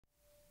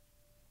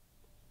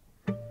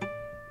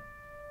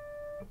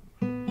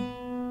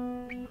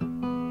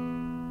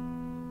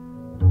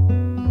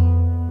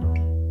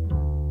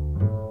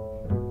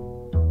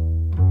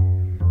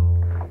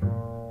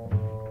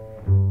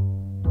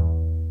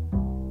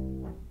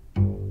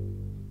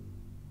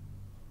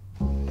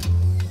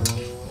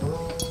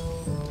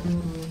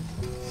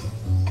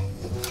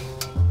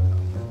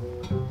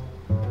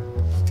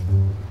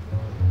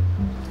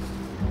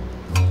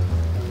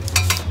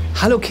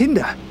Hallo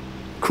Kinder,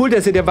 cool,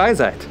 dass ihr dabei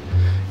seid.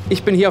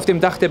 Ich bin hier auf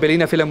dem Dach der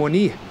Berliner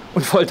Philharmonie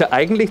und wollte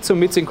eigentlich zum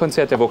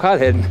Mitsingkonzert der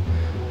Vokalhelden.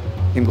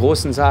 Im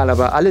großen Saal,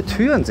 aber alle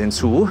Türen sind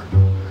zu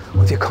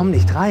und wir kommen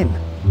nicht rein.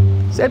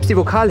 Selbst die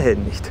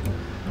Vokalhelden nicht.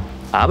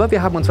 Aber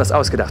wir haben uns was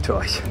ausgedacht für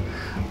euch.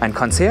 Ein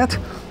Konzert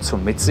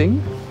zum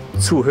Mitsingen,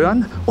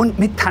 Zuhören und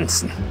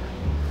Mittanzen.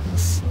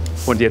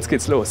 Und jetzt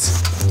geht's los.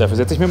 Dafür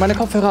setze ich mir meine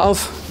Kopfhörer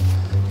auf.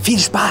 Viel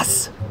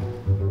Spaß!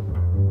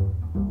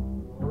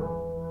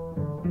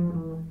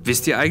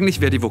 Wisst ihr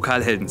eigentlich, wer die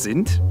Vokalhelden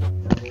sind?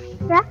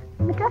 Ja,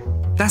 bitte?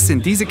 Das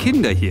sind diese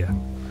Kinder hier.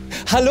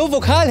 Hallo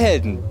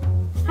Vokalhelden!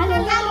 Hallo,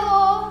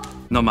 hallo!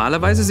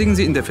 Normalerweise singen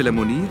sie in der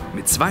Philharmonie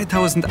mit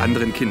 2000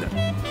 anderen Kindern.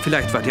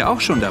 Vielleicht wart ihr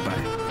auch schon dabei.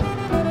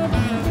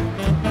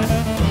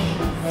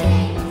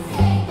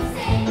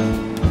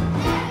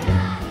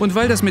 Und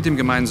weil das mit dem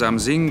gemeinsamen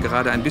Singen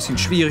gerade ein bisschen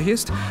schwierig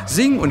ist,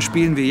 singen und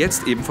spielen wir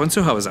jetzt eben von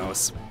zu Hause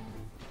aus.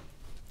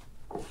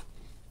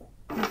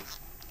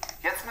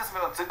 Jetzt müssen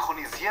wir uns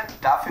synchronisieren,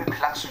 dafür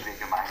klatschen wir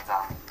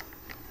gemeinsam.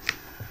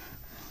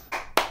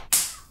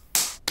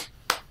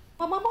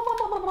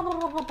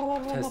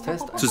 Test,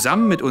 Test.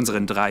 Zusammen mit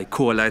unseren 3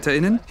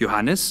 ChorleiterInnen,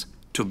 Johannes,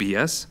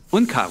 Tobias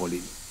und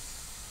Caroline.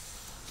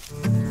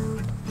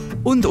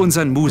 Und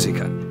unseren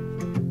Musikern.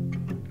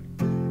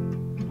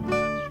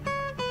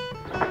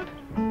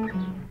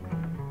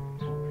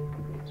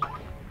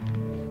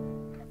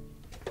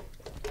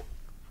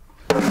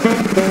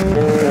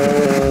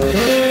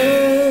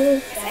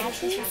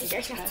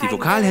 Die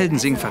Vokalhelden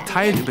singen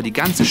verteilt über die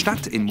ganze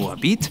Stadt in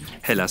Moabit,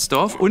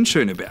 Hellersdorf und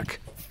Schöneberg.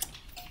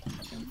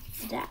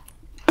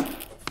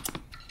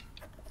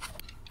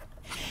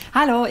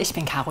 Hallo, ich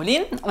bin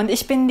Caroline und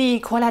ich bin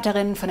die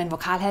Chorleiterin von den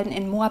Vokalhelden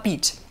in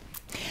Moabit.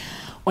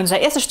 Unser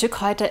erstes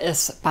Stück heute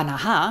ist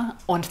Banaha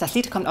und das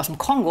Lied kommt aus dem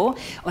Kongo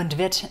und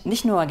wird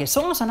nicht nur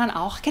gesungen, sondern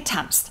auch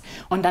getanzt.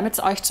 Und damit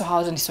es euch zu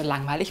Hause nicht so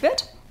langweilig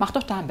wird, macht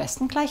doch da am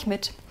besten gleich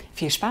mit.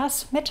 Viel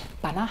Spaß mit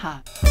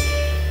Banaha.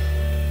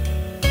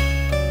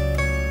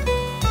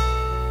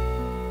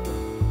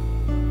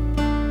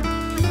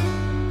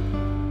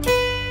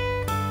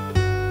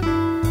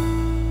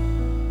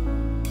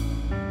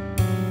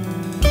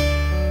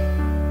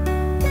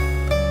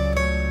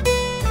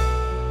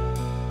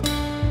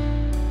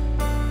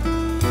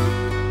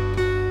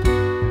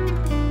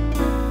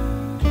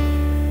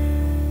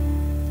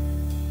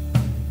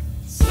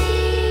 Si,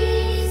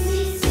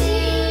 si,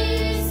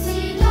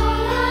 si, do,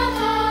 la,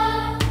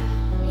 la.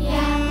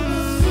 Ja,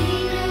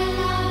 si,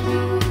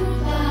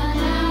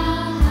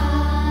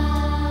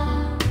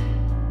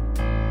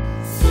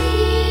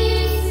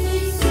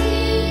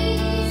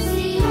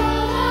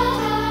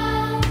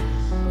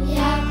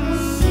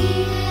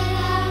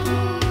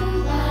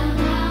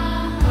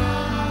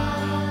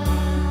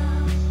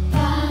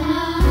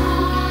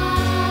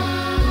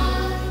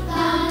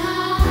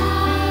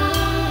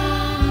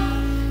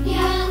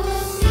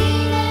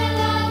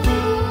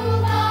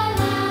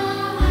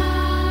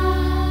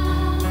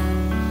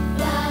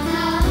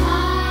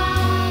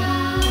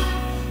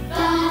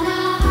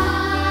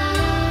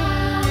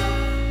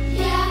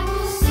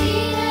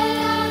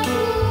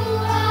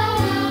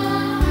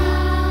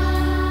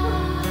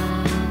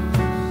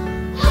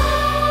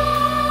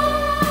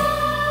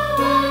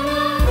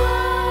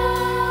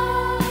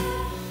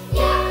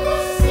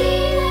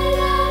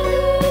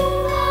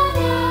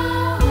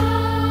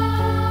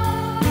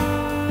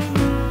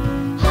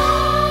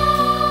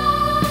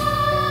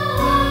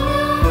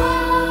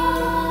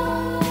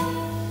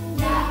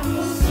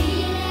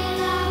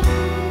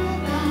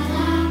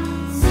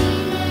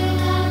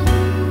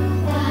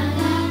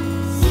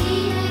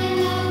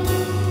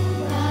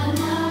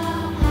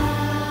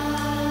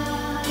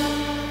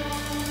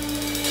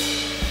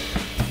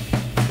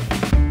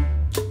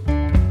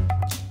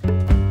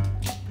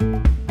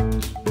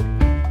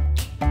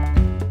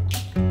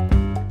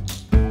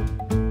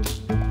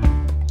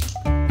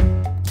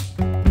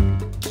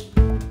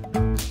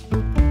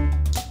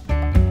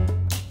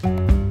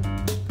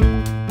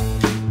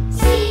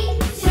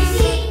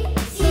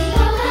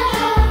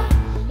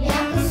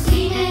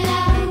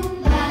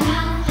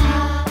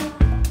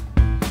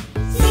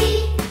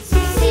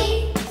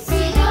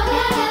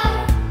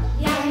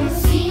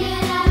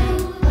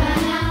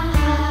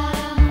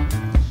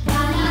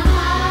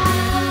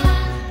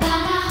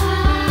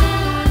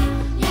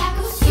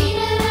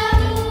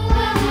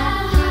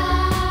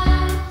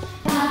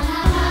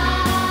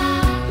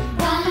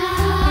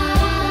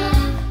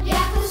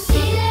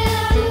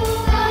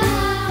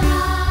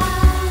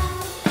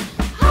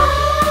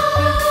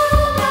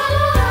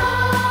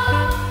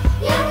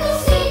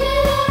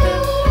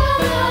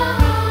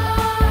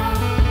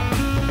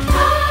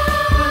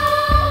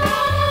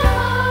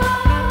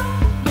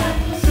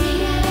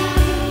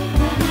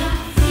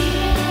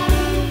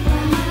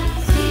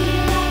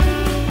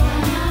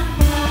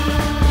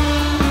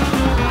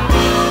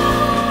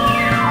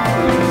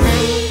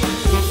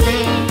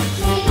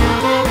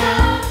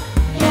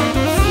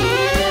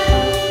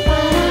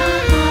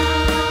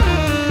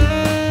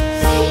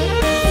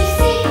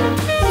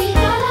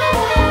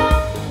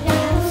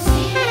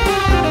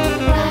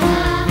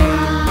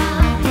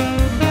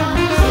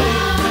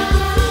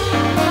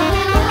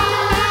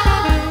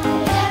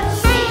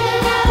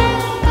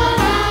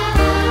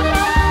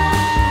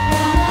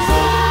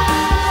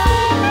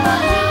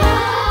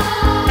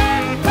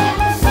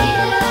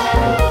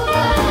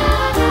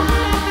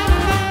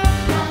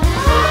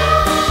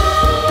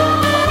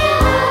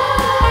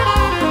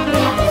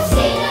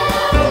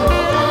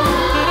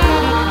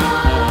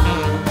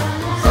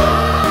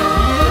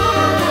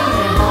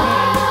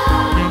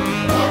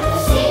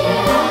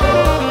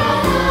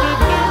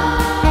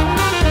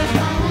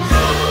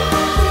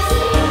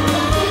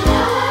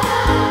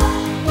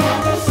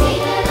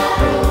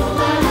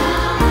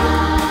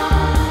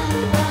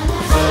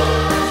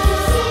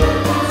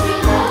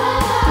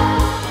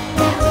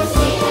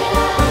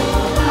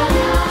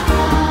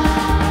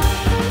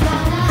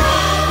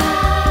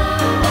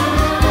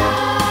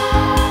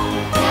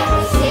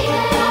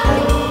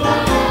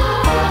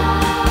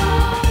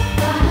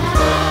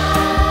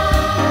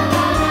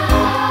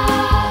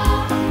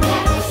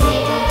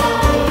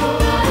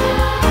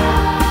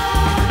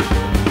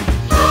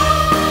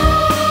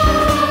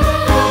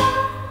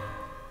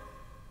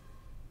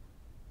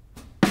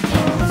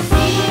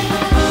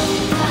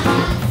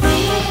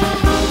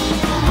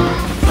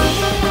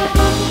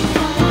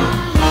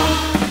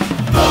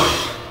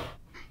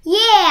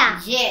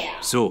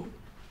 So,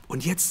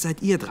 und jetzt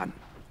seid ihr dran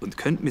und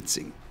könnt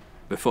mitsingen.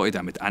 Bevor ihr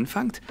damit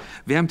anfangt,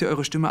 wärmt ihr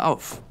eure Stimme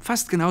auf.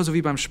 Fast genauso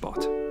wie beim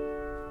Sport.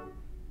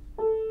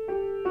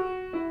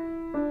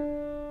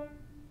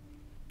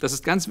 Das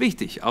ist ganz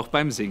wichtig, auch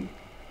beim Singen.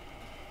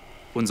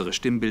 Unsere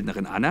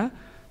Stimmbildnerin Anna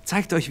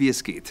zeigt euch, wie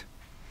es geht.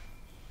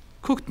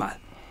 Guckt mal,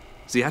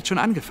 sie hat schon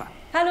angefangen.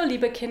 Hallo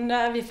liebe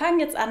Kinder, wir fangen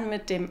jetzt an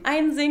mit dem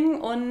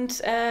Einsingen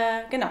und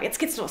genau, jetzt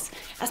geht's los.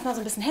 Erstmal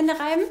so ein bisschen Hände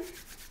reiben.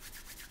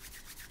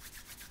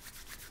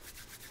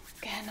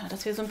 Genau,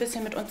 dass wir so ein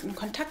bisschen mit uns in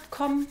Kontakt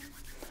kommen.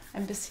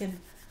 Ein bisschen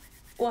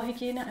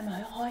Ohrhygiene,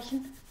 einmal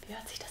horchen. Wie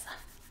hört sich das an?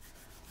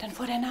 Dann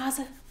vor der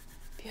Nase.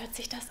 Wie hört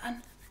sich das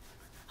an?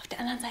 Auf der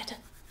anderen Seite.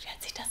 Wie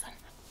hört sich das an?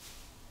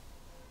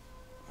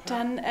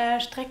 Dann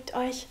streckt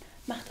euch,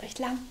 macht euch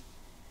lang.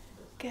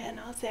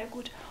 Genau, sehr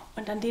gut.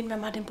 Und dann dehnen wir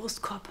mal den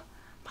Brustkorb.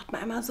 Macht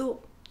mal einmal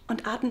so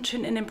und atmet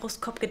schön in den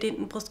Brustkorb,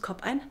 gedehnten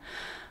Brustkorb ein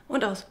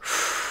und aus.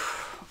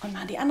 Und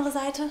mal an die andere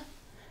Seite.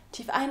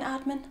 Tief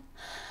einatmen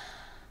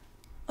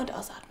und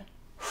ausatmen.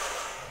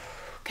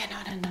 Genau,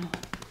 dann.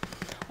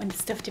 Und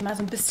jetzt dürft ihr mal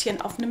so ein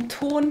bisschen auf einem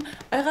Ton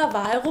eurer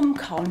Wahl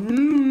rumkauen.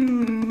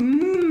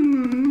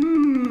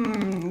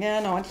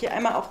 Genau, und hier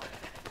einmal auch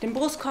den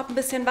Brustkorb ein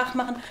bisschen wach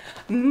machen.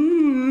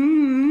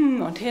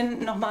 Und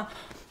hinten nochmal.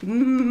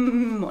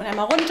 Und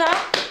einmal runter.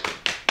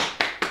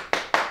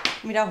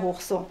 Wieder hoch,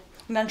 so.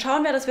 Und dann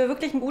schauen wir, dass wir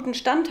wirklich einen guten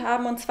Stand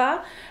haben. Und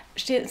zwar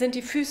sind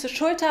die Füße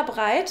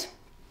schulterbreit.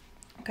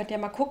 Könnt ihr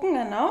mal gucken,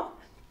 genau.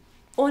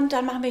 Und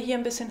dann machen wir hier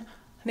ein bisschen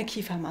eine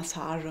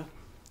Kiefermassage.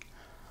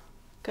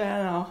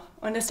 Genau.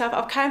 Und es darf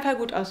auf keinen Fall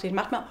gut aussehen.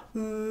 Macht mal.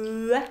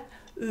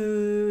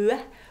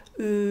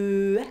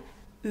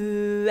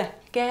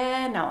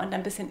 Genau. Und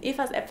ein bisschen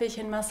Evas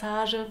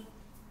Äpfelchenmassage.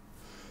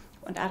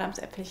 Und Adams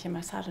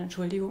Äpfelchenmassage,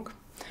 Entschuldigung.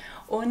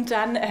 Und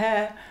dann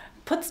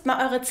putzt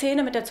mal eure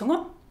Zähne mit der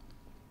Zunge.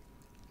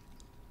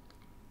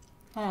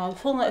 Ja, die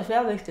Zunge ist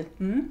sehr wichtig.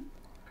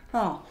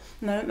 Ja.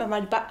 Und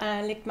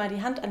dann legt mal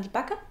die Hand an die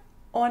Backe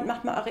und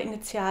macht mal eure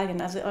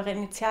Initialien. Also eure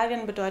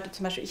Initialien bedeutet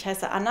zum Beispiel, ich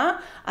heiße Anna,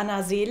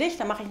 Anna Selig,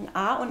 dann mache ich ein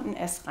A und ein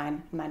S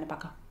rein in meine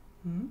Backe.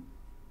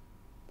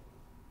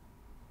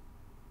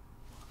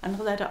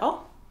 Andere Seite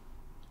auch.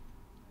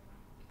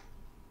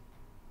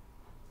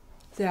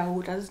 Sehr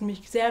gut, das ist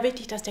nämlich sehr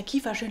wichtig, dass der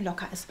Kiefer schön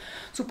locker ist.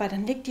 Super,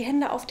 dann legt die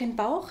Hände auf den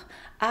Bauch,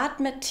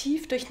 atmet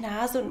tief durch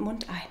Nase und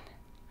Mund ein.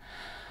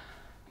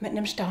 Mit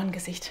einem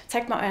Staunengesicht.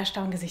 Zeigt mal euer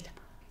Staunengesicht.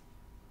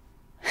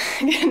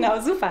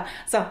 Genau, super.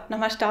 So,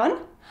 nochmal staunen.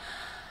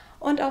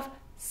 Und auf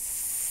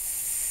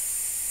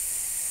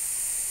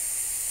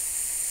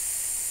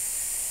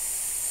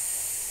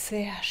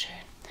sehr schön.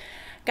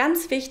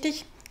 Ganz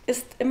wichtig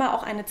ist immer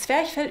auch eine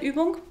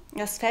Zwerchfellübung.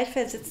 Das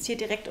Zwerchfell sitzt hier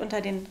direkt unter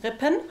den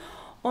Rippen.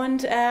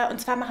 Und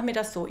zwar machen wir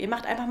das so. Ihr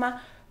macht einfach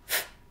mal.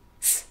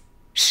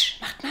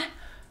 Macht mal.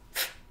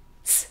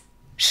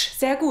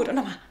 Sehr gut. Und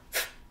nochmal.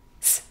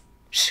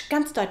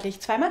 Ganz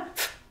deutlich. Zweimal.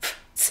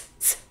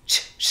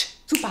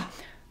 Super.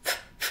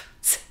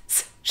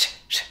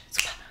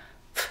 Super.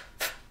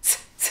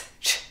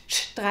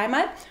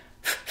 Dreimal.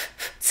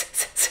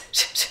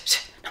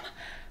 Nochmal.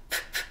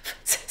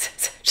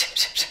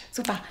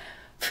 Super.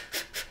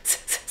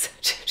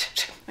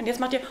 Und jetzt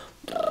macht ihr.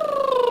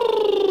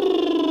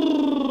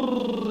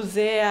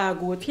 Sehr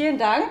gut. Vielen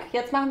Dank.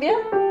 Jetzt machen wir.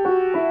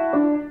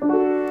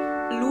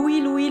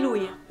 Louis, Louis,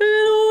 Louis.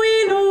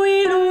 Louis,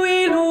 Louis,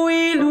 Louis,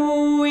 Louis,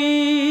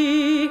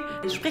 Louis.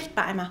 Spricht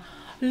mal einmal.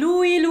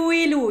 Louis,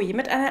 Louis, Louis.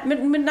 Mit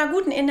einer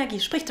guten Energie.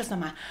 Spricht das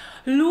nochmal.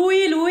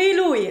 Louis, Louis,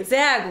 Louis.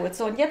 Sehr gut.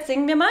 So, und jetzt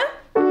singen wir mal.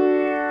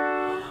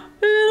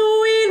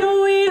 Louis,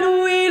 Louis,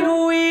 Louis,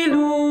 Louis,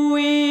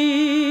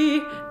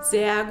 Louis.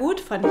 Sehr gut.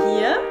 Von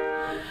hier.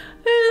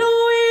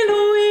 Louis,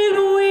 Louis,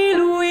 Louis,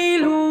 Louis,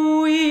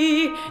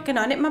 Louis.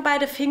 Genau, nehmt mal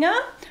beide Finger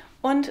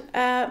und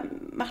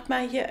macht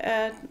mal hier,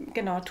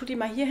 tut die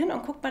mal hier hin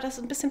und guckt mal, dass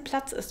ein bisschen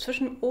Platz ist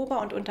zwischen Ober-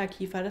 und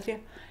Unterkiefer, dass ihr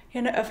hier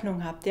eine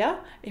Öffnung habt, ja?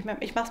 Ich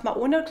mach's mal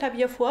ohne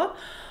Klavier vor.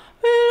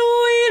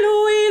 Louis,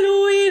 Louis,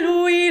 Louis,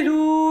 Louis,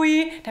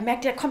 Louis. Da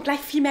merkt ihr, da kommt gleich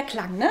viel mehr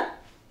Klang, ne?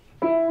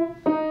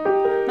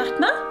 Macht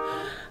mal.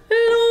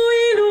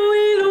 Louis,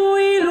 Louis,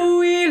 Louis,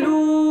 Louis,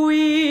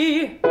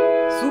 Louis.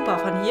 Super,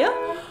 von hier.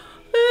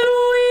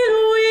 Louis,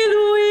 Louis,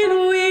 Louis,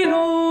 Louis,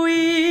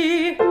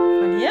 Louis.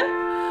 Von hier.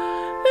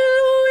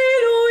 Louis,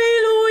 Louis,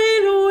 Louis,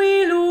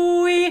 Louis,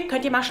 Louis.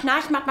 Könnt ihr mal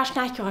schnarchen, macht mal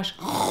Schnarchgeräusch.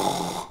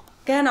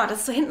 Genau, dass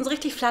es so hinten so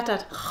richtig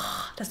flattert.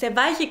 Dass der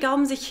weiche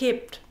Gaumen sich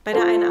hebt bei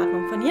der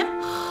Einatmung. Von hier. Louis,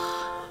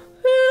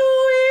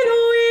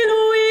 Louis,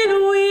 Louis,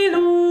 Louis,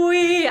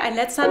 Louis. Ein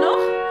letzter noch.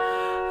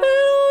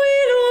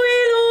 Louis,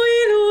 Louis,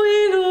 Louis,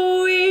 Louis,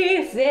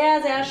 Louis.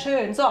 Sehr, sehr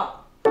schön. So,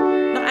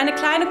 noch eine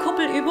kleine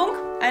Kuppelübung,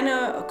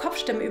 eine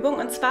Kopfstimmübung.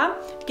 Und zwar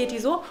geht die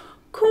so.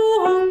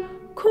 Kuh,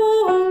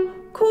 Kuh,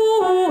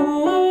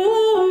 Kuh.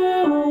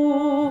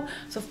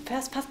 So,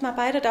 passt mal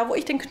beide da, wo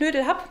ich den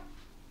Knödel habe.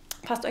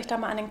 Fasst euch da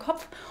mal an den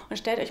Kopf und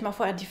stellt euch mal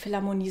vor, die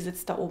Philharmonie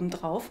sitzt da oben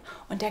drauf.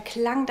 Und der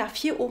Klang darf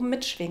hier oben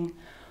mitschwingen.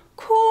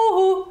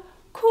 Kuh,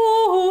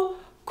 Kuh,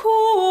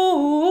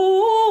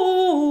 Kuh.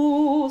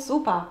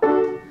 Super.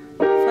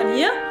 Von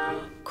hier.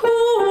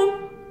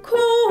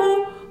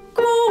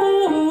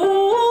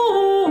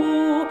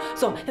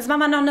 jetzt machen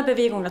wir noch eine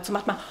Bewegung dazu.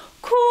 Macht mal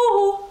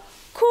Kuh,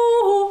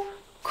 Kuh,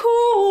 Kuh.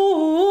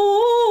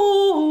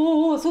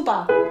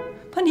 Super.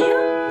 Von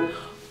hier.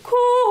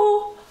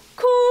 Kuh,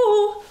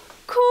 Kuh,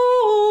 Kuh.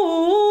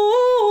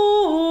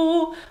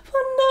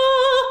 Von da.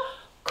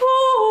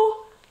 Kuh,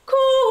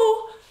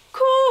 Kuh,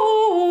 Kuh.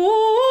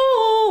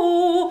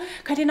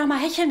 Könnt ihr noch mal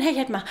hecheln?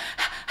 Hechelt mal.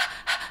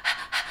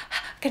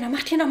 Genau,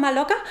 macht hier noch mal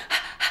locker.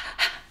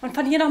 Und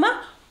von hier noch mal.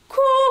 Kuh,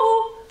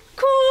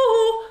 Kuh,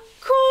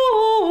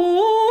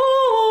 Kuh.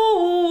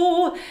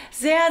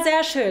 Sehr,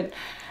 sehr schön.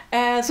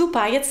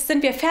 Super, jetzt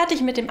sind wir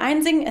fertig mit dem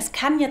Einsingen. Es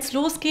kann jetzt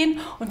losgehen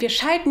und wir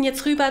schalten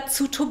jetzt rüber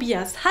zu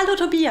Tobias. Hallo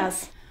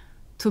Tobias.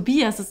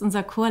 Tobias ist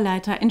unser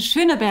Chorleiter in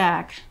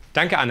Schöneberg.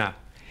 Danke, Anna.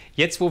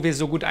 Jetzt, wo wir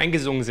so gut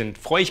eingesungen sind,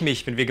 freue ich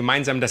mich, wenn wir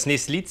gemeinsam das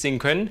nächste Lied singen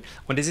können.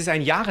 Und es ist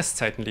ein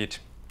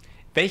Jahreszeitenlied.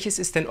 Welches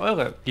ist denn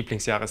eure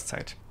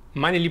Lieblingsjahreszeit?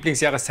 Meine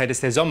Lieblingsjahreszeit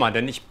ist der Sommer,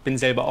 denn ich bin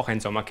selber auch ein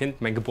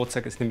Sommerkind. Mein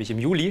Geburtstag ist nämlich im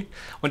Juli.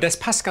 Und das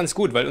passt ganz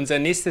gut, weil unser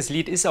nächstes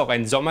Lied ist auch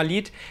ein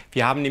Sommerlied.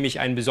 Wir haben nämlich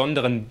einen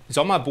besonderen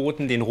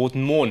Sommerboten, den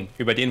Roten Mohn.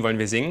 Über den wollen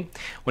wir singen.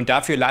 Und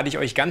dafür lade ich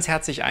euch ganz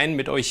herzlich ein,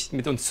 mit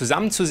uns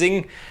zusammen zu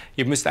singen.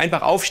 Ihr müsst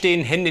einfach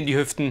aufstehen, Hände in die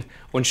Hüften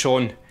und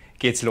schon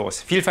geht's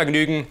los. Viel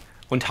Vergnügen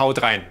und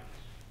haut rein.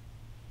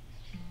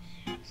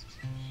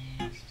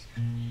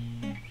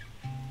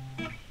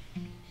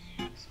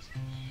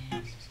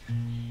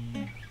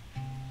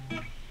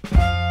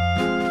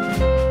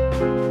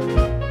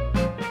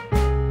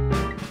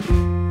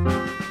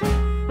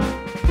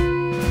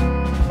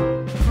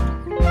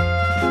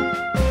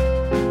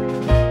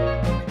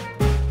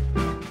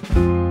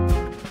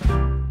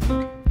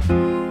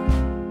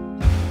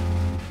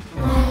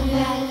 La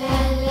la la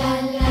la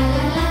la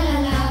la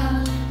la la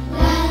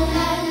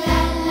la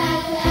la la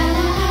la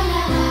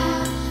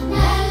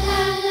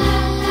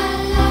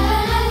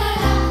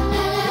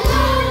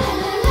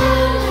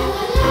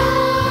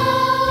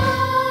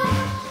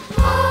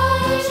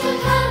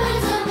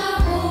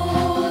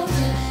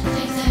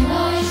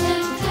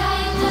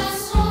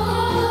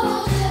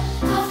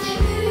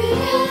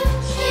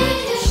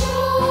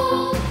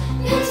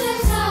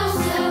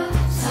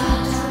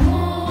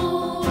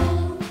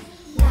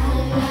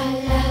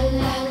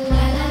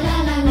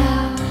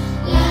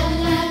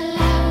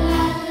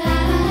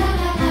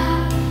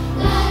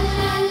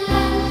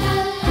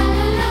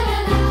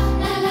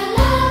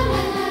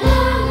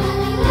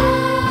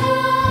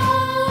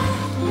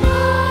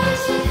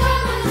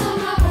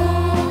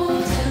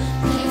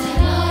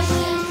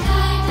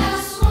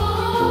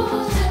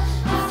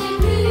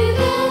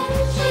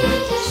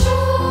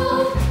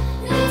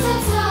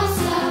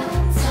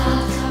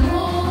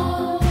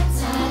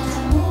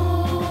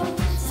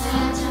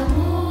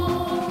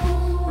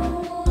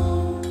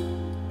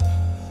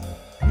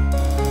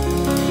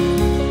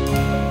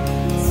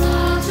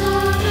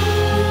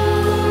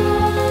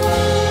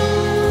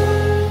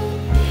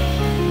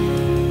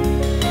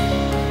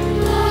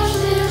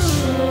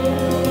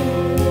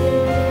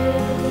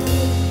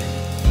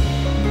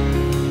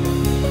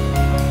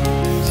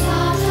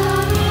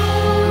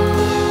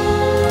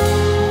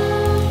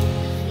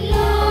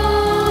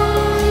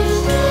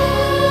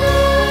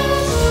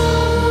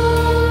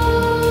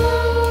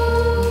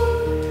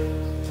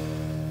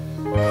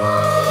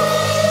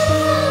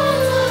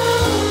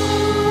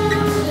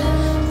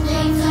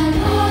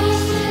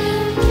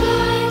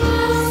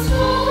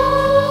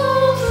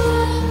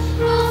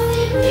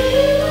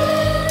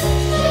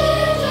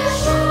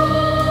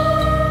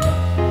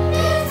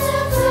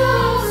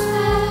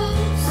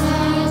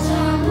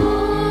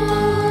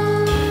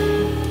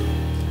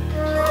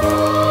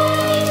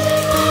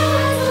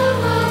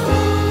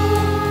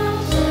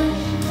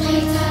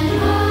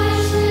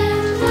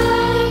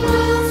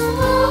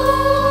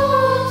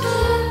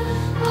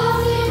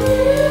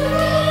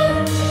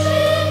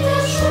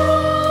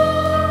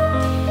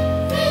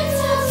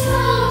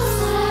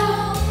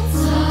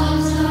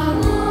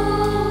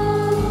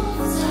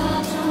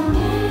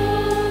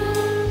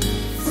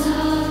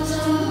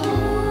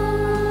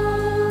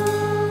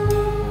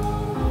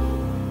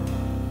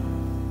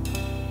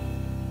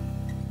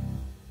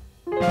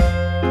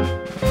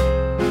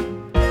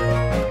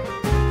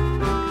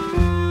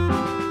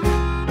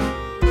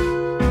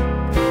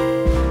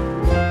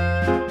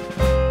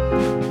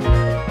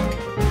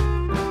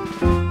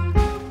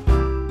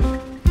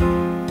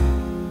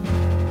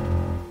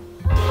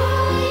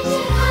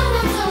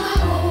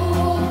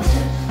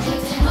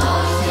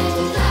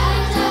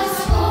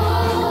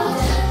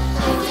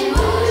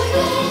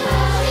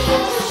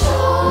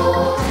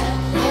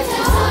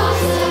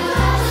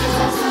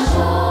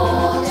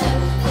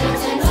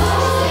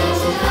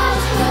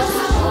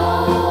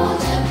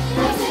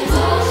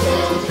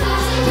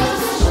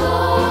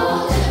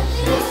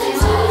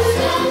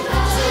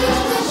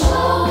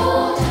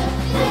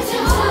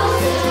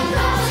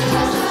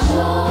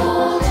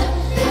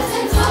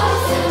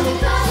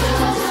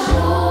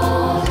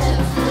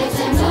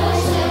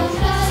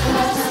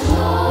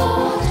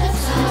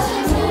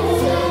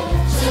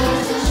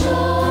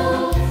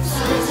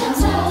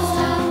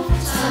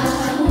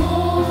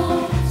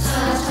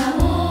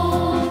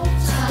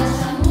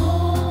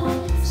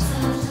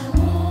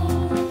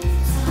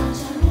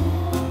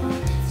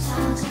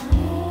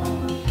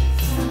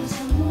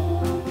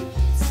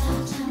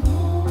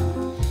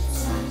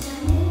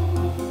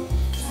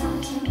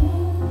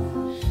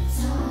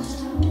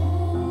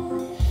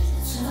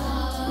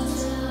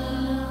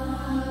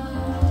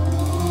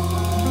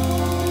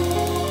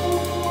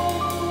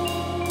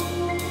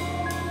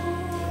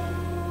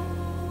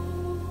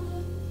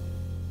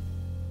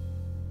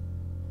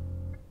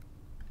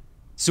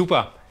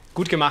Super,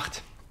 gut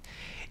gemacht.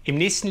 Im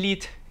nächsten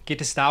Lied geht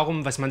es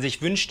darum, was man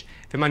sich wünscht,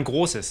 wenn man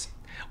groß ist.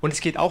 Und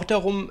es geht auch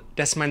darum,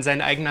 dass man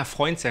sein eigener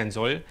Freund sein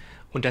soll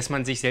und dass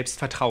man sich selbst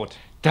vertraut.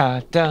 Da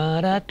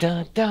da da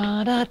da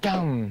da da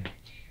dam.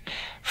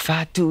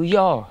 Fatou,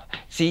 ja,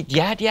 sieht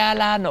ja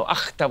lano.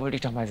 Ach, da wollte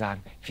ich doch mal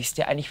sagen. Wisst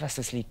ihr eigentlich, was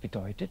das Lied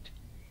bedeutet?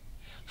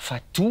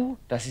 Fatou,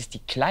 das ist die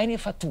kleine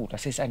Fatou.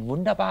 Das ist ein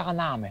wunderbarer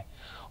Name.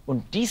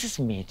 Und dieses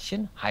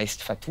Mädchen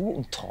heißt Fatou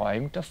und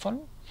träumt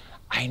davon,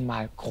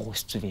 einmal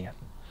groß zu werden.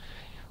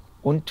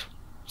 Und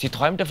sie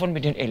träumt davon,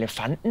 mit den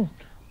Elefanten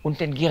und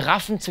den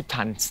Giraffen zu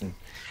tanzen.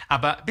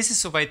 Aber bis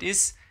es soweit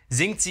ist,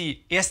 singt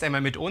sie erst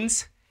einmal mit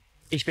uns.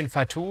 Ich bin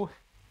Fatou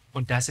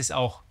und das ist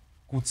auch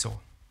gut so.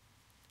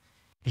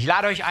 Ich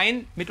lade euch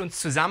ein, mit uns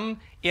zusammen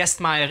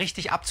erstmal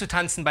richtig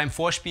abzutanzen beim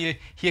Vorspiel.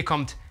 Hier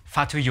kommt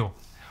Fatou.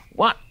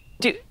 1,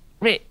 2,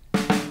 3.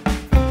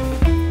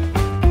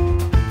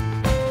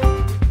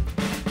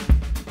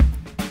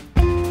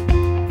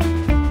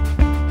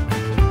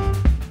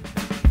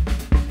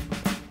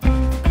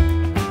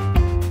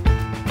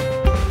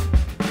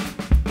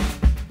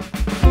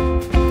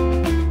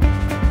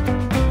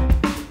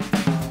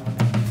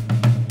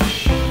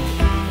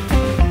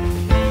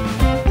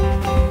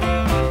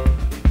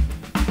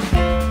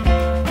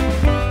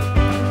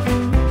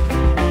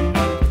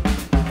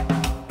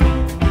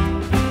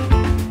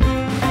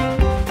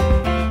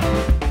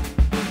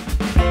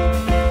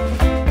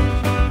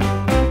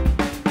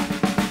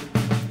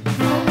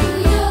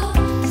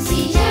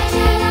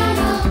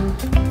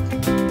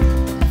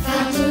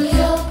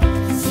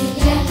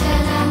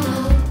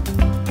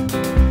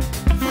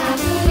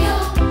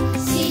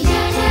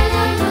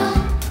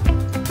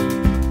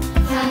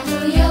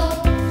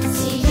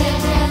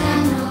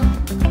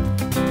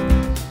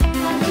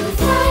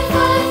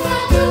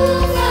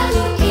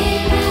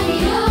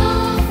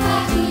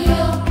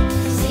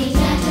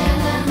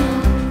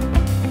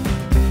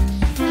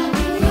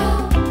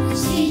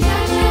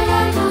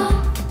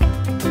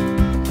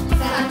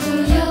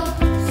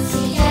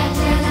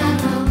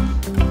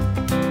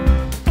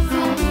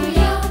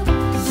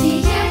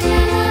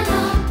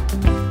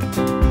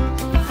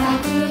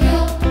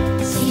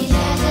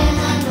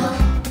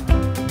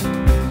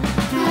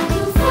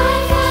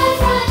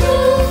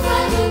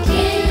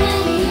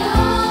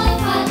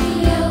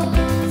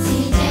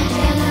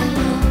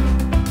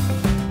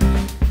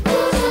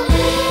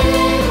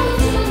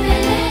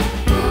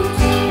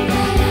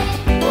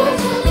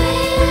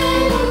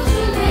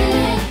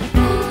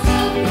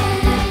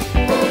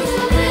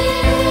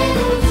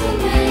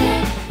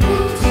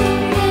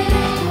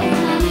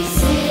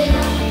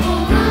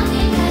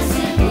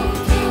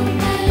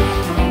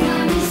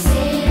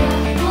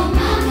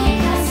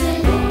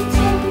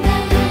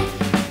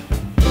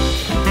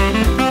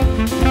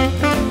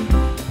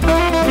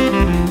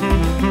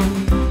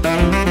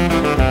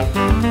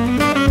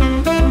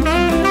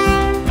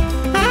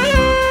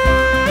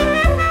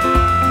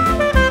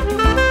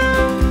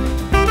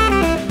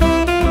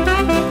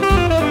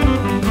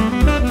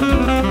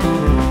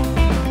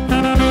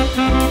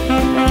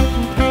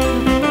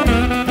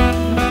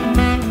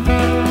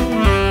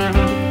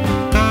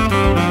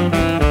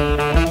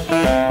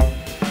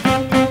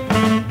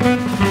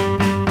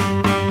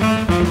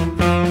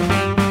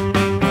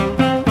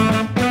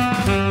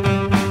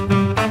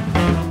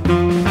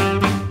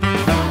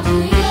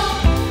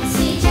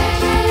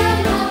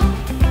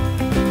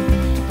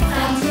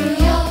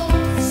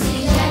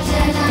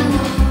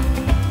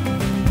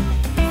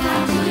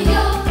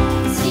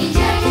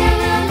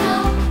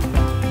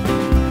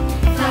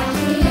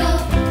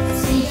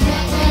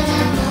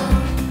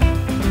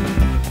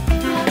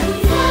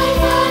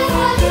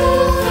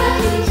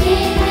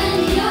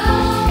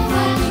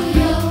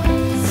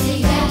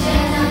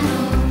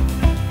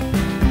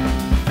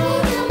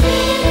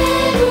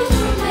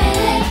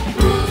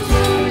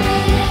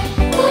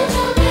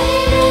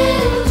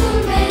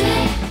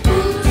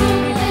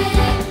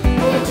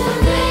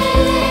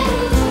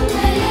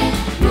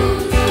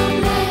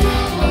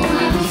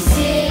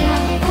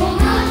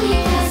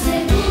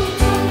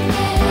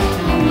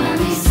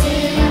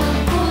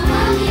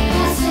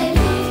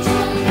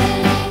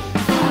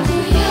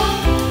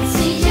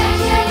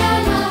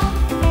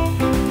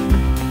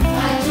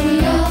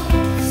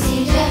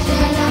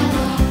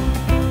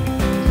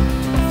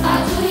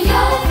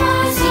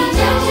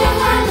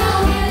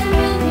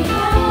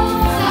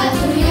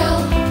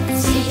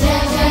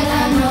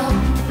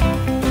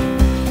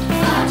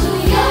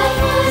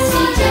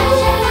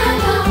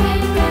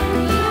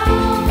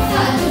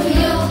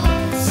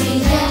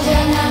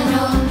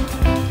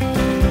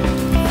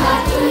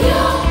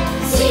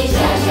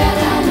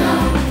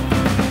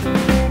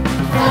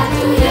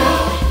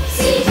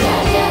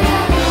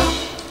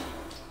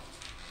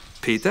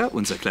 Peter,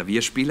 unser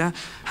Klavierspieler,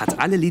 hat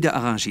alle Lieder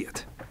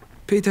arrangiert.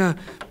 Peter,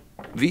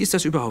 wie ist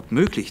das überhaupt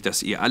möglich,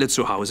 dass ihr alle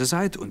zu Hause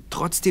seid und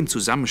trotzdem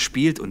zusammen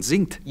spielt und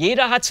singt?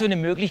 Jeder hat so eine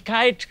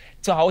Möglichkeit,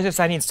 zu Hause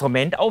sein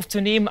Instrument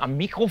aufzunehmen am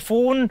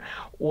Mikrofon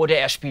oder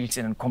er spielt es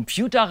in einen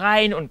Computer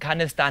rein und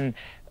kann es dann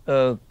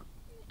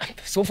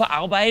so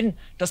verarbeiten,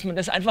 dass man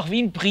das einfach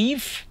wie ein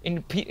Brief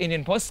in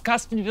den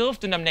Postkasten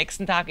wirft und am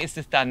nächsten Tag ist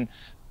es dann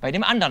bei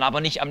dem anderen.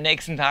 Aber nicht am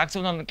nächsten Tag,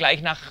 sondern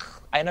gleich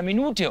nach einer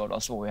Minute oder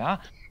so, ja.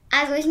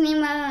 Also ich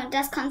nehme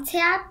das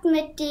Konzert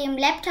mit dem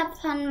Laptop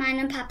von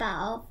meinem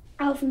Papa auf.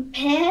 Auf dem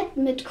Pad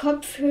mit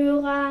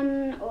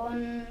Kopfhörern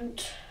und...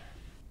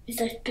 Wie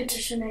soll ich bitte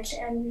schon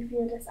erklären, wie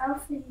wir das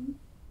aufnehmen?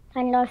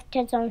 Dann läuft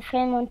hier so ein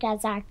Film und der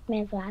sagt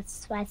mir,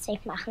 was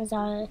ich machen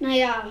soll.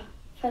 Naja,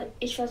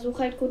 ich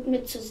versuche halt gut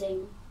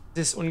mitzusingen.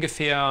 Es ist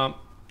ungefähr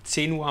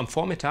 10 Uhr am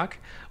Vormittag.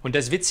 Und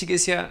das Witzige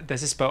ist ja,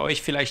 dass es bei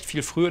euch vielleicht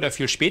viel früher oder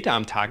viel später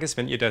am Tag ist,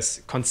 wenn ihr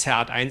das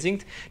Konzert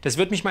einsingt. Das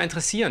würde mich mal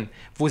interessieren.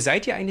 Wo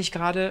seid ihr eigentlich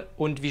gerade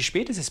und wie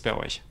spät ist es bei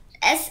euch?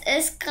 Es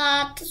ist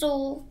gerade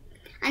so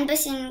ein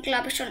bisschen,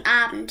 glaube ich, schon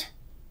Abend.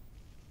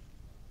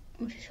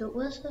 Und wie viel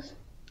Uhr ist es?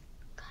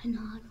 Keine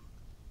Ahnung.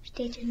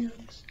 Steht hier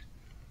nirgends.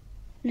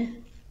 Nö.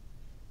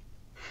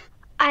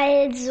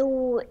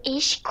 Also,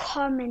 ich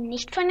komme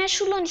nicht von der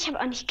Schule und ich habe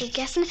auch nicht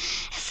gegessen.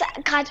 Es ist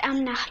gerade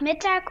am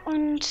Nachmittag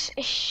und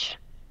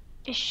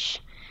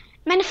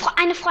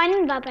eine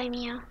Freundin war bei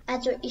mir.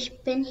 Also, ich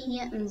bin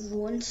hier im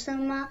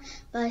Wohnzimmer,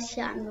 weil es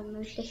hier am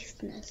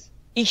gemütlichsten ist.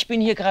 Ich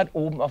bin hier gerade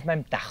oben auf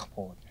meinem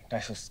Dachboden. Da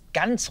ist es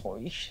ganz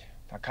ruhig.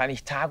 Da kann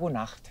ich Tag und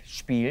Nacht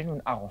spielen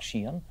und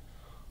arrangieren.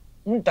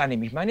 Und da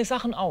nehme ich meine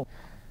Sachen auf.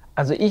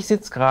 Also ich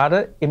sitze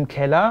gerade im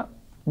Keller,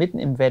 mitten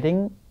im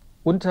Wedding,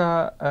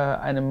 unter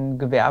einem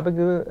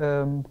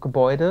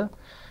Gewerbegebäude,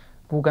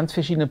 wo ganz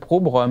verschiedene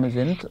Proberäume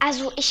sind.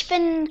 Also ich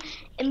bin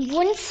im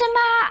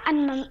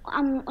Wohnzimmer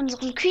an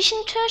unserem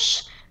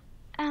Küchentisch,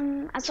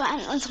 also an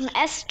unserem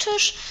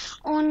Esstisch.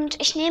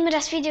 Und ich nehme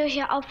das Video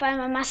hier auf, weil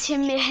Mama es hier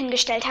mir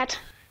hingestellt hat.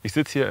 Ich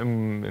sitze hier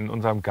in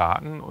unserem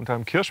Garten unter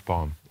einem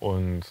Kirschbaum.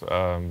 Und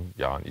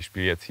ja, ich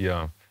spiele jetzt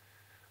hier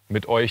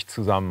mit euch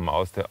zusammen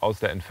aus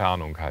der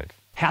Entfernung halt.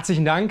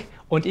 Herzlichen Dank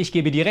und ich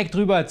gebe direkt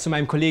rüber zu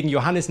meinem Kollegen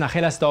Johannes nach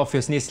Hellersdorf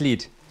fürs nächste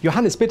Lied.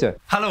 Johannes, bitte.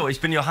 Hallo,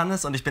 ich bin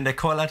Johannes und ich bin der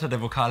Chorleiter der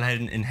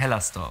Vokalhelden in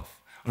Hellersdorf.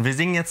 Und wir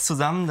singen jetzt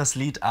zusammen das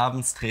Lied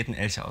Abends, treten,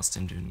 Elche aus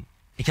den Dünen.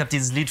 Ich habe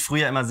dieses Lied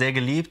früher immer sehr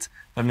geliebt,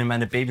 weil mir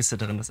meine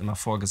Babysitterin das immer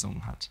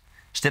vorgesungen hat.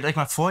 Stellt euch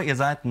mal vor, ihr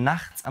seid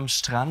nachts am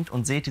Strand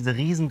und seht diese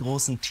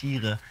riesengroßen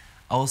Tiere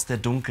aus der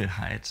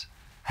Dunkelheit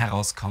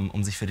herauskommen,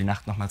 um sich für die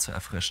Nacht noch mal zu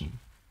erfrischen.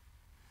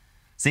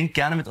 Singt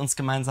gerne mit uns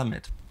gemeinsam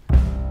mit.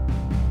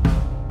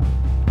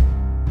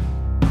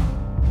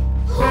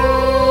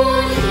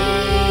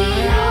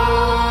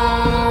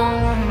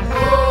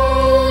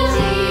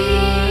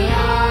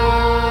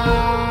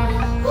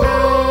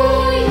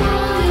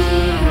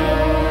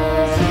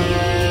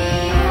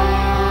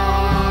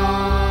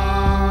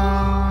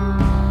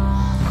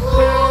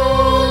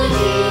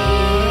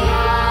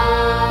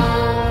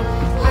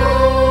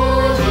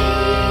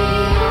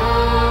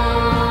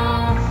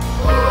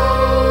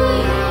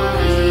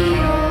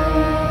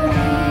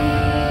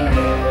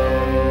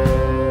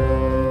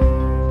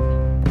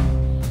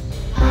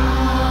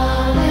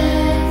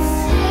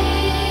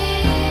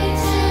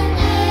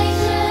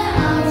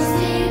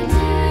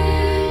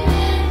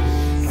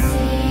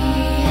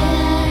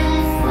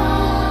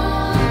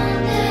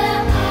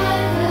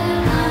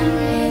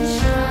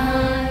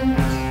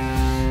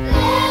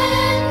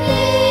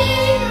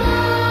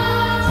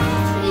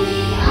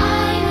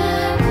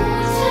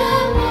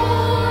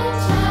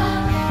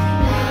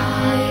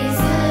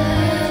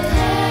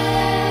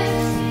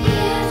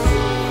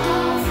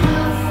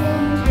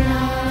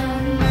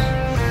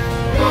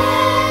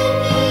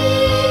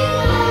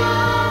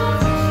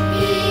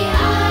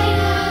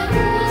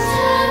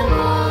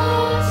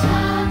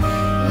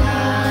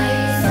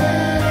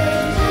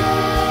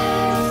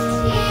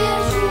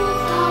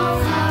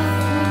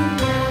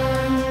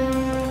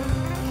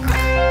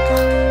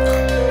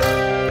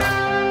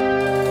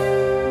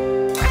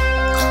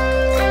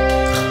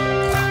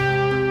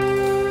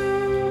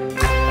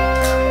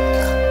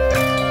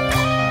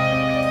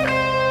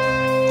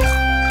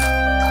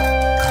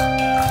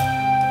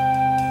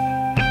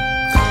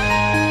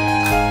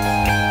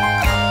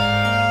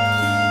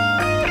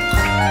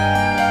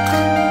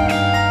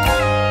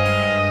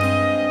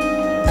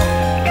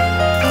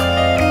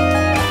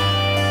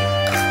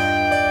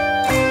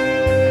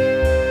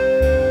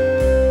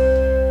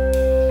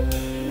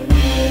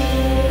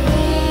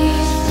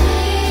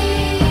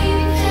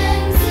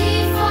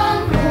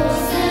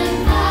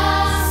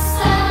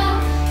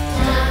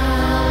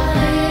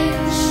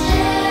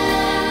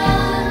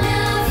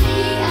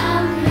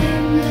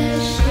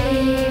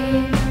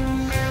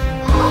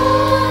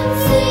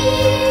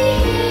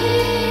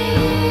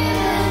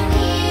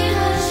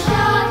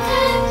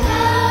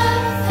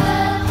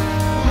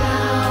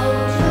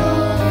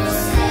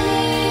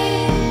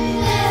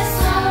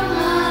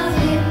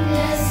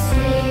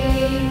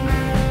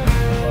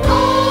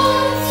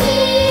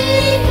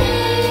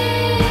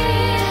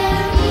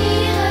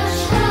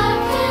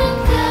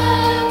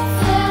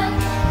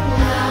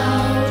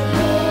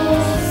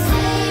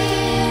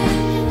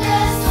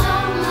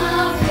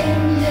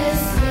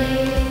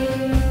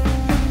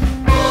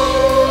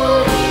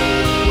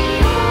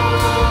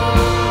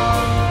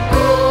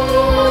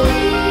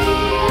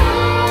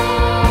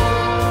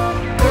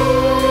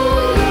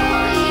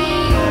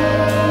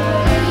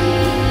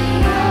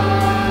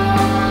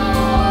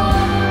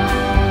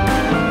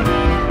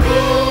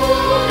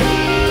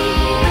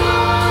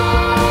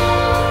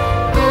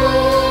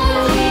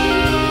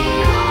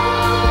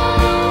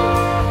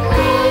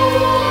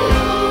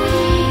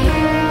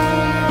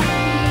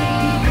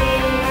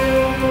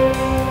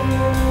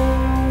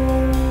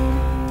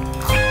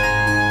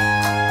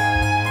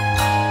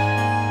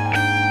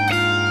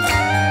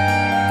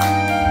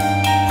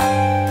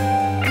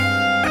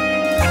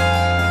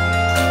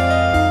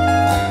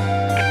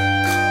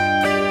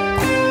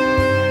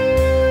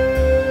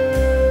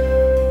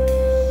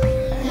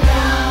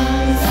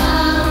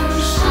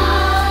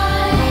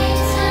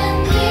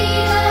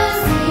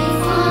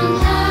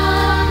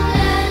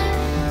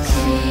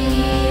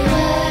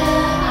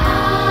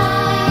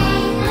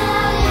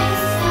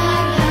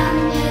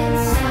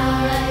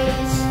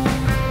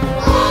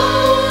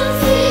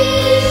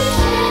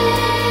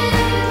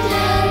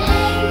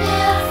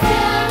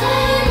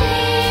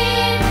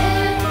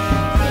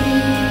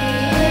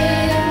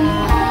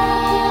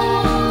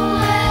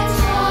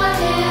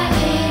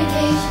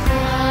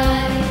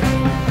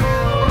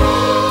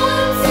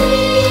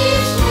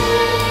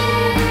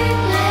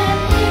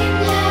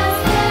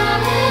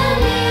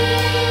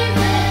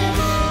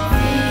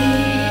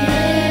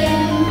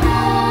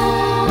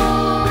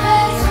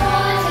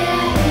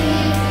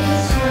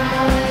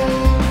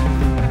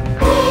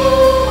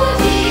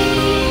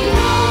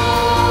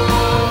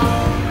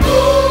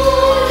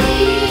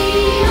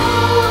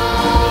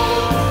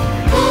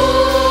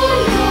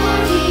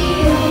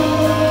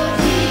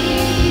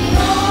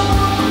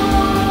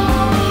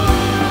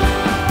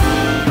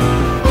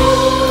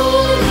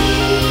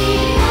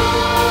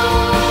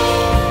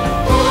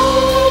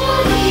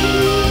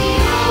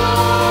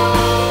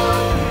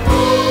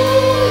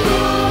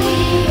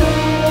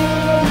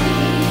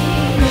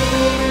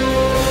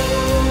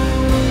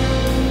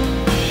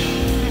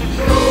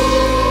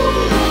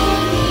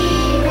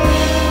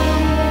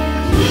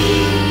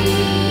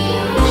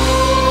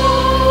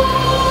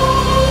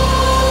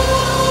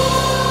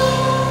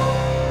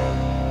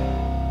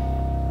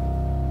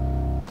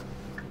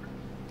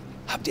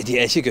 die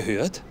Elche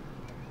gehört?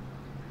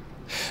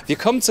 Wir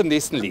kommen zum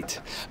nächsten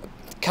Lied.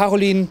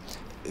 Caroline,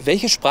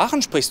 welche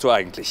Sprachen sprichst du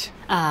eigentlich?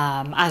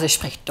 Also ich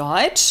spreche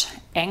Deutsch,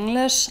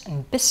 Englisch,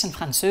 ein bisschen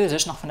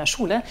Französisch, noch von der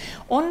Schule,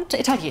 und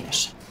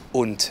Italienisch.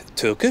 Und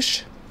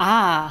Türkisch?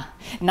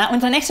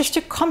 Unser nächstes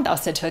Stück kommt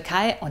aus der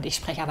Türkei und ich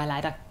spreche aber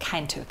leider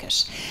kein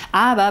Türkisch.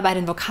 Aber bei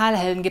den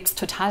Vokalhelden gibt es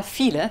total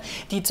viele,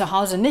 die zu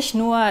Hause nicht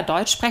nur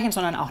Deutsch sprechen,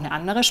 sondern auch eine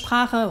andere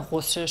Sprache,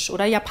 Russisch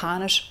oder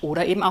Japanisch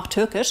oder eben auch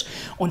Türkisch.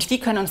 Und die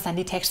können uns dann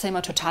die Texte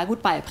immer total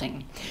gut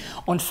beibringen.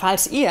 Und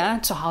falls ihr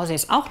zu Hause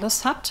jetzt auch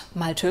Lust habt,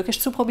 mal Türkisch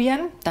zu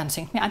probieren, dann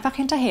singt mir einfach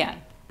hinterher.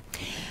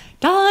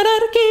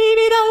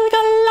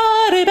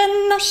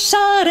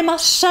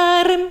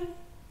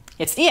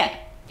 Jetzt ihr.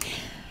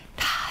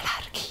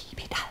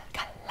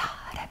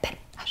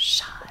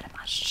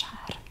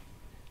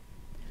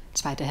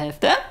 Zweite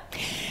Hälfte.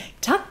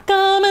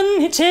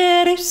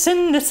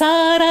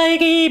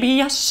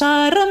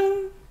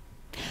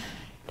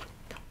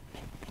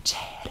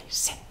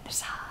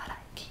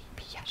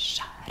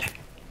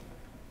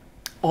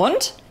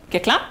 Und?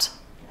 Geklappt?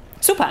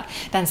 Super,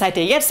 dann seid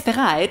ihr jetzt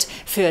bereit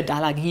für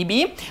Dağlar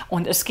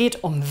und es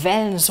geht um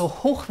Wellen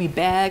so hoch wie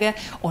Berge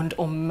und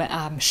um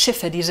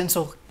Schiffe, die sind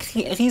so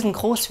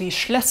riesengroß wie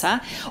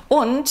Schlösser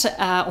und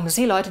um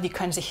Seeleute, die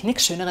können sich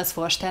nichts Schöneres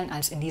vorstellen,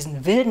 als in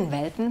diesen wilden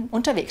Welten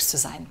unterwegs zu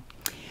sein.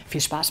 Viel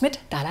Spaß mit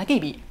Dağlar.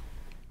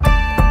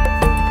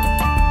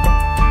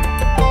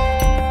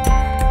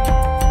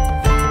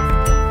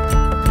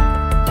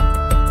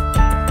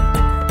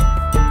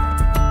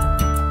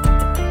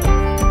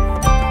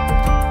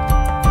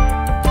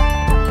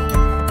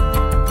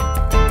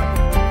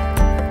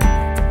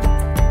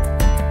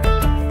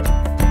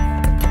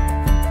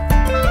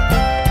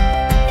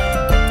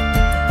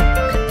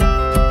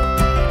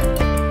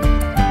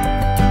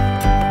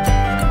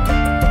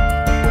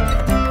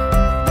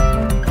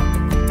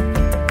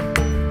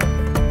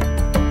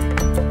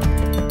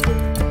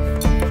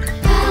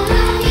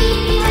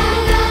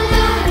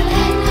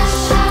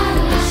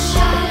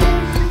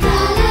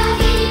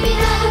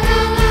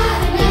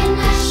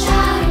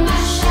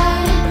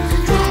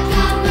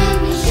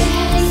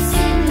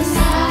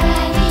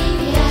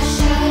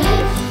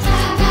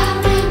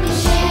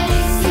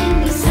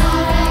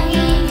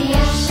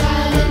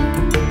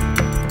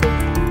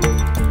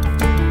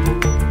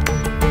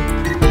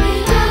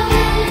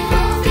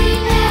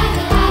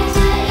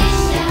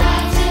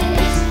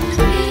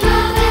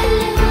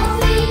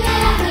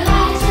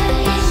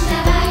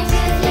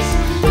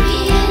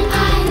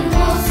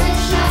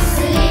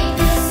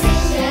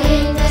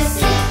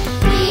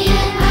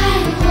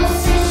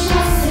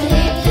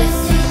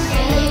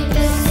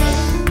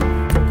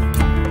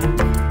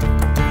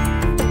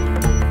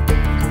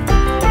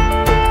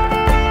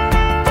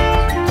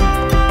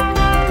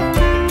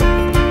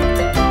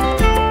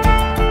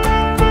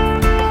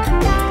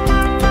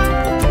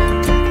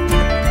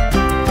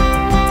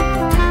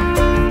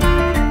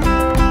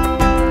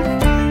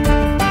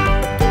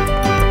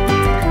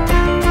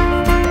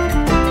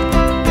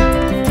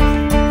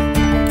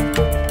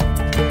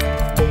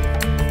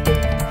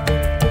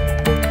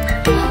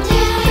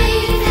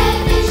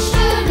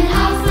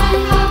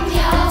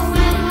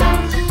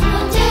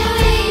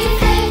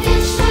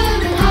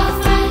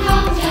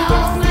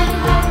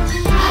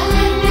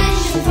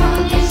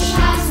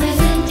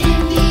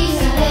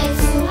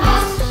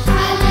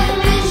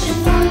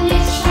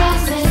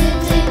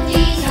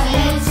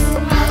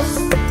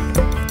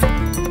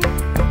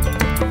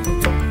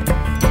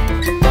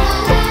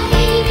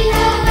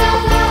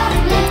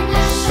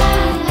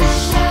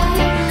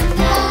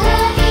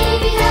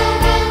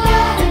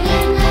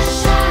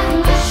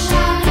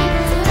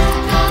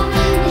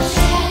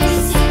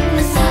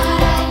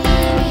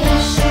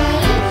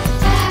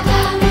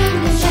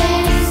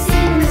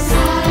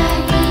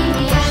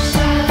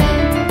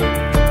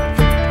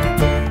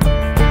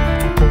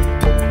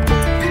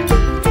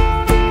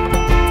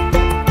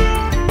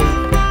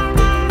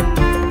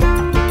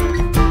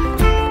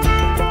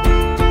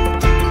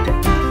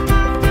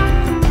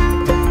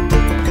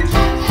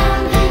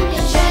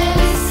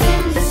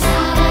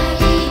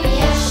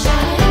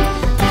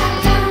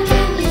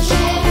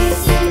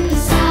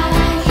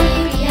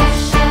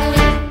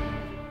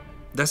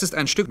 Das ist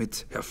ein Stück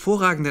mit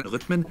hervorragenden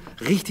Rhythmen,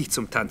 richtig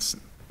zum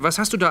Tanzen. Was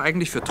hast du da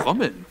eigentlich für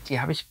Trommeln? Die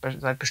habe ich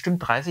seit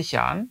bestimmt 30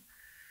 Jahren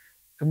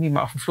irgendwie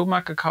mal auf dem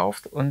Flohmarkt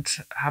gekauft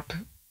und habe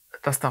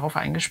das darauf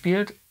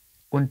eingespielt.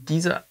 Und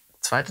diese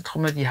zweite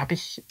Trommel, die habe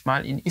ich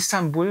mal in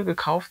Istanbul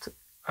gekauft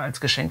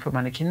als Geschenk für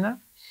meine Kinder.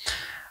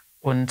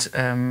 Und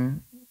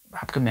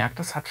habe gemerkt,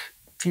 das hat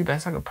viel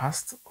besser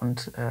gepasst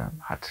und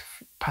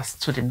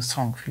passt zu dem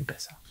Song viel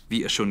besser.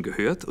 Wie ihr schon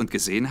gehört und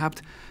gesehen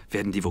habt,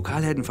 werden die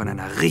Vokalhelden von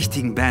einer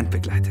richtigen Band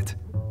begleitet.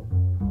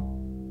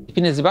 Ich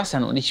bin der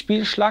Sebastian und ich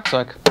spiele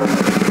Schlagzeug.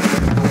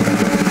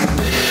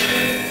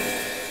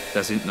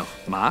 Da sind noch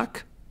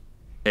Marc,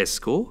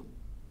 Esko,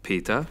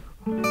 Peter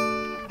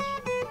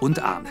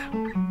und Arne.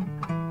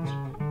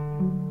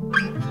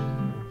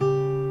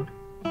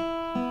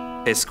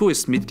 Esko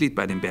ist Mitglied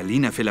bei den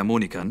Berliner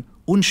Philharmonikern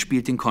und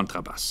spielt den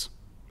Kontrabass.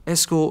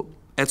 Esko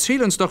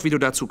Erzähl uns doch, wie du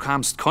dazu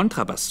kamst,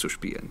 Kontrabass zu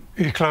spielen.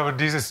 Ich glaube,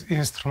 dieses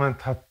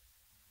Instrument hat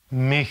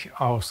mich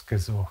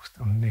ausgesucht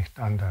und nicht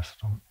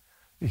andersrum.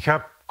 Ich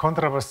habe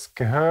Kontrabass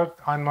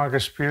gehört, einmal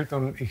gespielt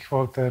und ich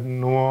wollte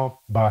nur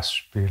Bass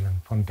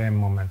spielen von dem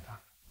Moment an.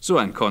 So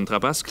ein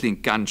Kontrabass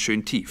klingt ganz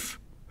schön tief.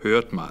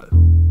 Hört mal.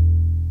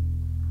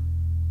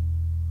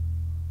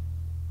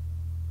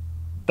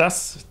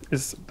 Das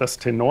ist das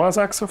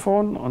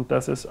Tenorsaxophon und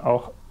das ist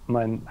auch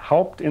mein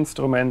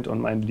Hauptinstrument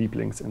und mein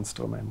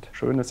Lieblingsinstrument.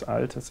 Schönes,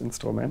 altes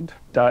Instrument.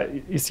 Da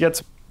ist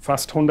jetzt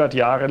fast 100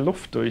 Jahre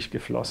Luft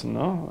durchgeflossen,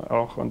 ne?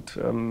 Auch, und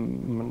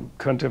man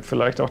könnte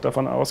vielleicht auch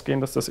davon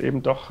ausgehen, dass das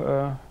eben doch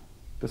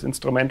das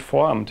Instrument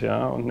formt,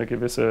 ja, und eine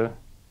gewisse,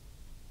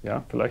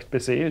 ja, vielleicht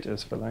beseelt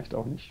ist, vielleicht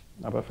auch nicht,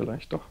 aber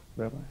vielleicht doch,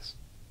 wer weiß.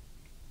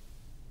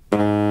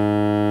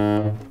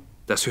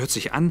 Das hört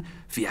sich an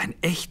wie ein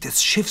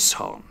echtes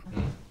Schiffshorn.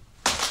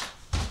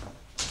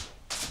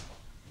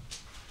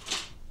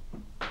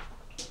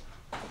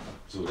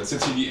 So, das ist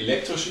jetzt hier die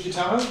elektrische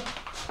Gitarre.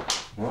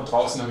 Ja,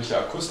 draußen habe ich ja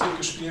Akustik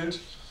gespielt.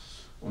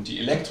 Und die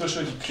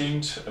elektrische, die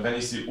klingt, wenn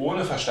ich sie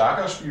ohne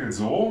Verstärker spiele,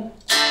 so.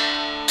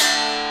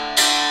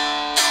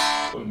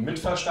 Und mit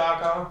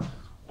Verstärker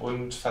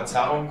und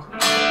Verzerrung.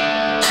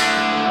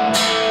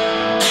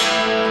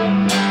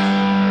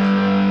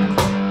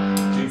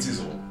 Klingt sie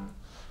so.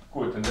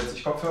 Gut, dann setze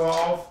ich Kopfhörer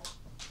auf.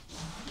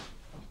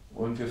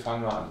 Und wir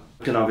fangen mal an.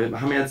 Genau,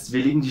 wir haben jetzt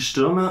Wir lieben die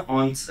Stürme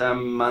und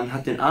man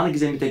hat den Arne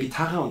gesehen mit der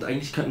Gitarre und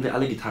eigentlich könnten wir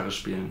alle Gitarre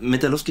spielen.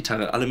 Mit der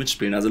Luftgitarre alle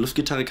mitspielen. Also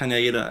Luftgitarre kann ja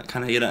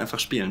jeder einfach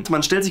spielen.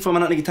 Man stellt sich vor,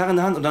 man hat eine Gitarre in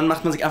der Hand und dann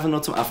macht man sich einfach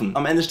nur zum Affen.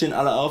 Am Ende stehen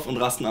alle auf und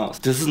rasten aus.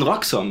 Das ist ein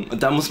Rocksong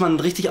und da muss man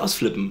richtig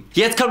ausflippen.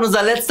 Jetzt kommt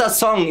unser letzter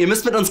Song. Ihr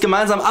müsst mit uns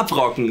gemeinsam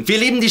abrocken. Wir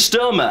lieben die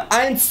Stürme.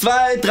 1,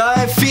 2,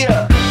 3,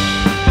 4.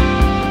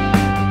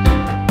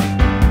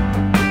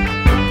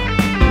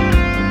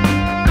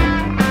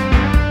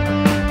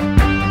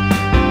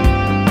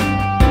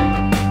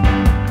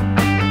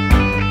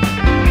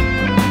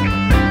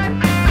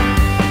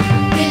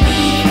 Hey,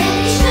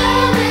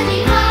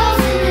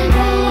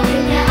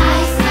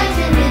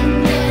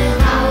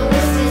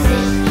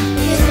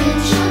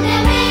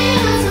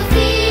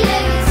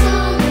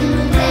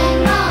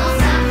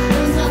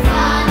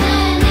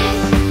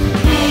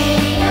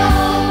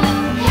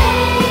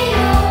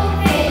 yo.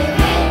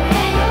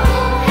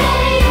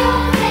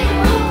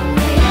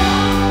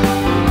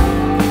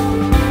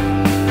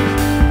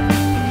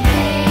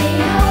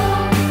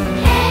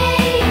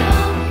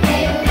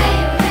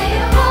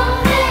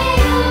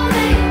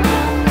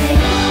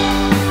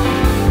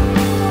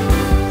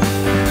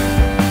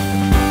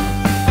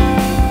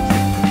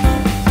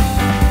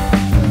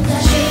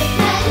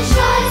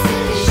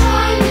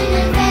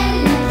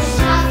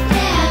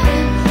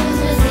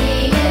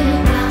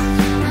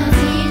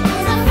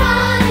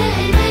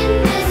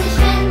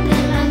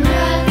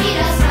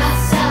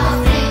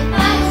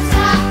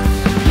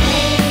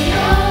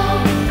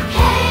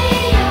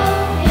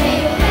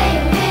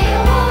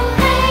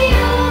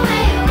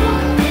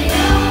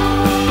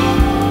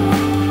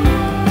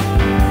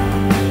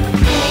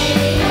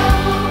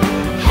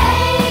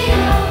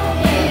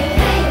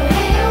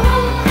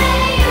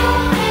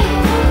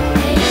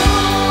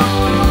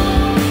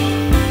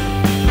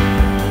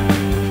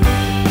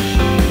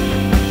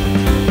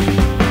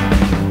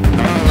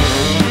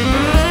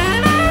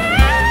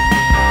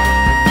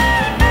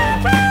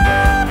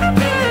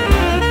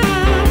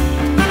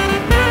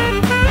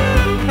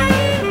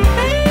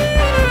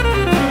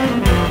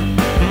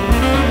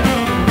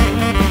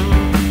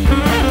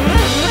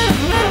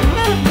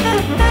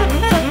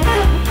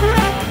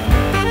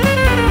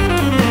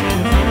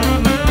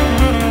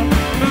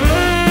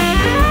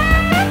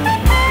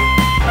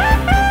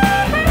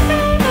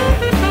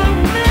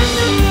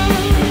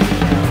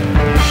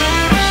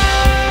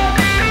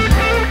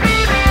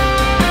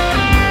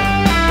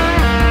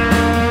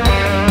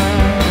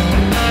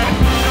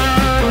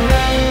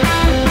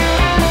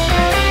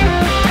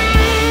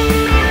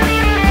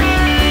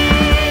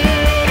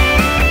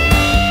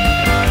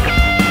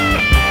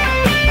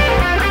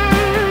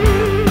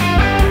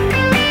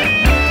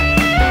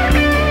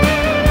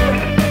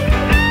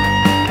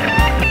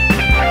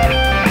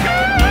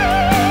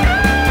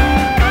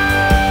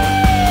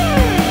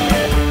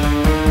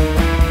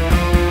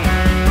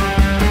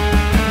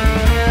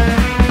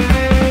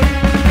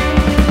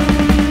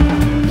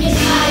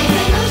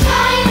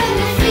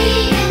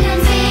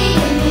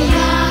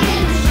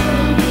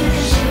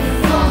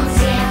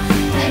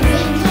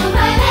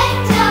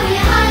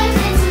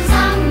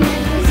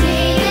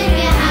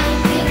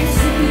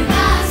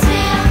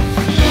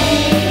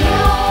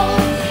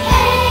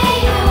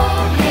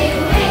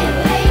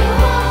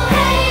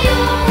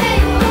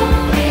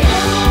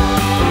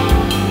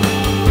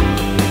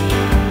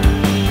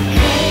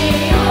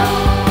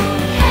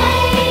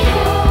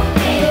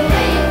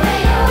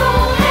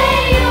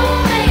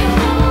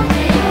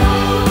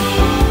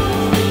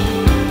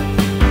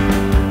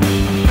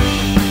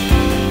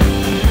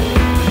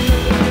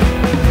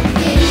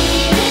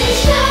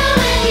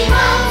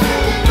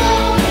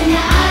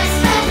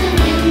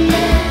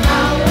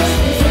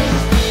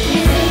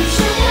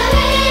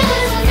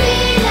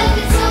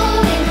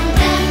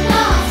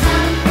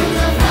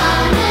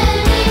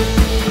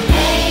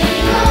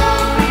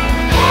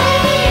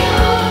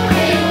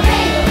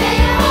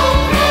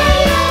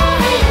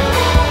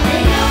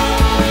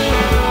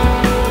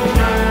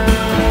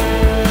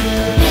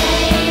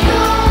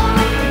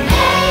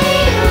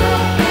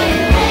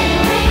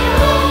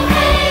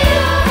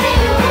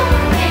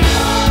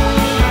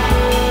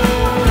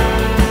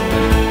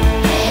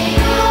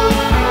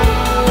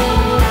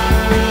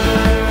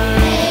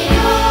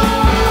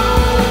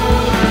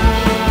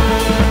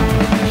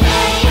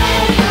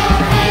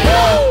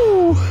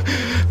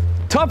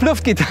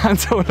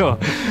 Top-Luft-Gitarren-Solo.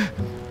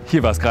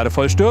 Hier war es gerade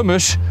voll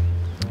stürmisch.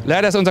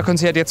 Leider ist unser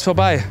Konzert jetzt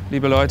vorbei,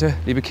 liebe Leute,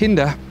 liebe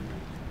Kinder.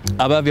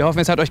 Aber wir hoffen,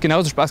 es hat euch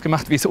genauso Spaß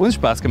gemacht, wie es uns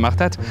Spaß gemacht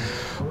hat.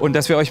 Und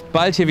dass wir euch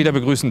bald hier wieder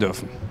begrüßen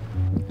dürfen.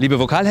 Liebe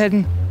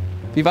Vokalhelden,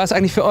 wie war es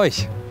eigentlich für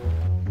euch?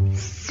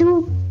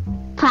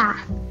 Super.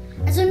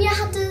 Also mir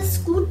hat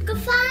es gut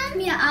gefallen,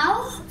 mir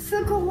auch.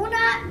 Für Corona,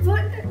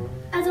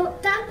 also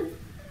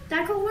da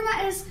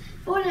Corona ist,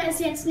 wurde es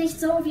jetzt nicht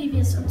so, wie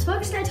wir es uns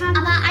vorgestellt haben.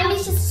 Aber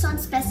eigentlich ist es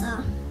sonst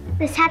besser.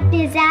 Es hat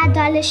mir sehr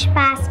dolle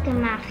Spaß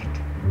gemacht.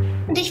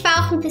 Und ich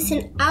war auch ein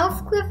bisschen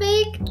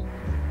aufgeregt.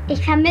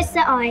 Ich vermisse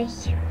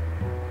euch.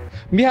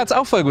 Mir hat es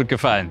auch voll gut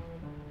gefallen.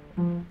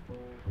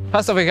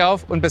 Passt auf euch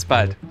auf und bis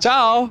bald.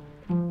 Ciao!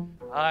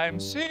 I'm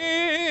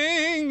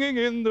singing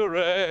in the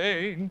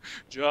rain,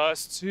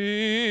 just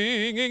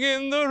singing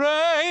in the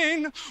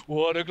rain.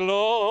 What a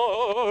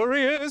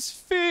glorious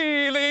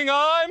feeling,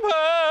 I'm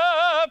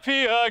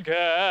happy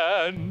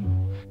again.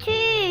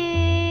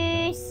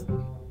 Tschüss.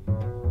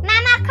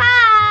 Mama,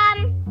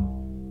 komm.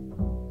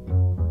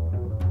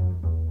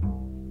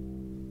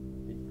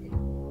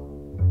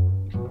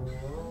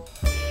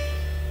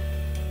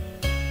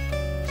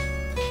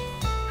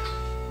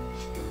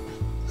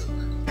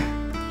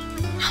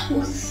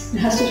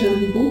 Hast du schon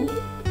ein Buch?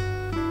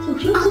 So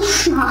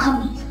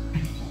Schlussschnaben.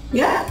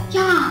 Ja?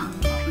 Ja.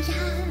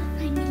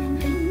 Nein,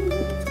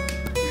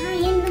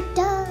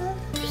 da.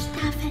 Ich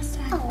darf es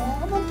sagen.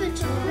 Oh, aber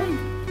bitte.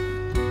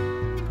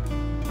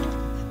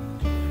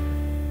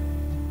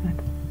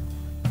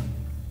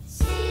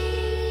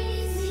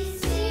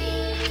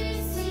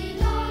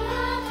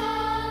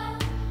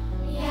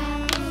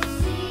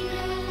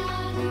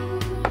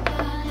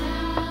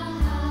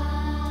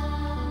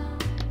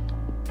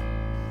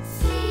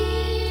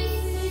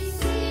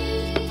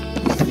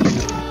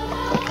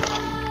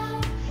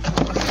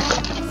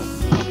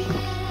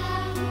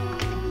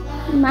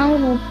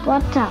 Mein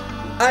Roboter.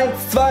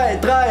 1, 2,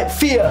 3,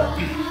 4.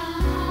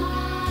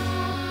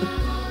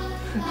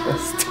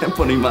 Das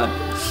Tempo nicht mal.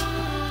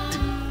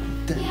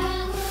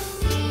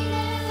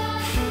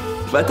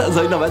 Weiter,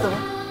 soll ich noch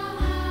weitermachen?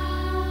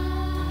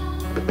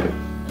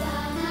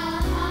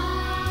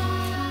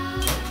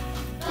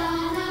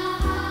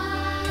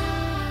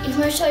 Ich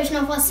möchte euch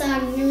noch was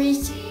sagen,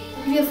 nämlich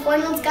wir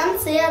freuen uns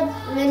ganz sehr,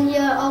 wenn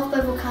ihr auch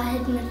bei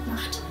Vokalhelden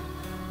mitmacht.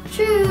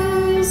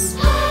 Tschüss!